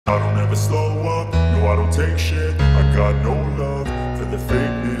never slow up, no I don't take shit. I got no love for the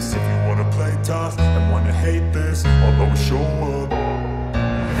fakeness. If you wanna play tough and wanna hate this, I'll always show up.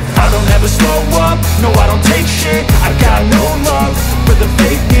 I don't ever slow up, no I don't take shit. I got no love for the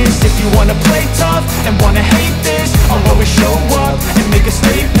fakeness. If you wanna play tough and wanna hate this, I'll always show up and make a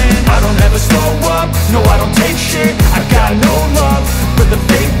statement. I don't ever slow up, no I don't take shit. I got no love for the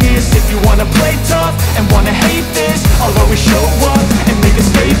fakeness. If you wanna play tough and wanna hate this, I'll always show up and make a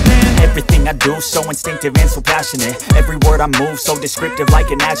statement. Everything I do so instinctive and so passionate. Every word I move so descriptive like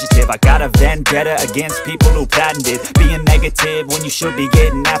an adjective. I got a vendetta against people who patented being negative when you should be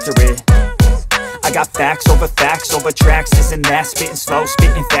getting after it. I got facts over tracks, this and that. Spitting slow,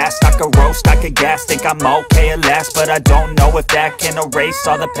 spitting fast, I could roast, I could gas. Think I'm okay at last, but I don't know if that can erase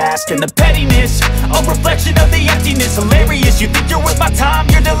all the past. And the pettiness, a reflection of the emptiness. Hilarious, you think you're worth my time,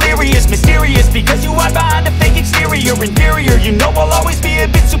 you're delirious. Mysterious, because you hide behind a fake exterior. Inferior, you know I'll always be a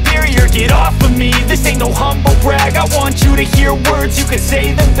bit superior. Get off of me, this ain't no humble brag. I want you to hear words, you can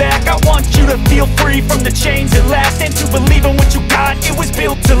say them back. I want you to feel free from the chains at last, and to believe in what you got, it was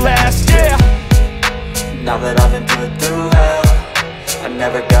built to last, yeah. Now that I've been put through hell, I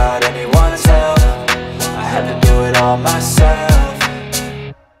never got anyone's help. I had to do it all myself.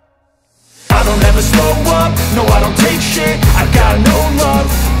 I don't ever slow up, no I don't take shit. I got no love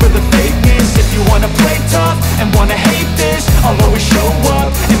for the fakeness. If you wanna play tough and wanna hate this, I'll always show up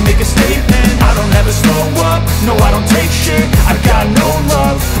and make a statement. I don't ever slow up, no I don't take shit. I got no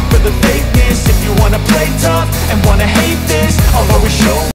love for the fakeness. If you wanna play tough and wanna hate this, I'll always show up.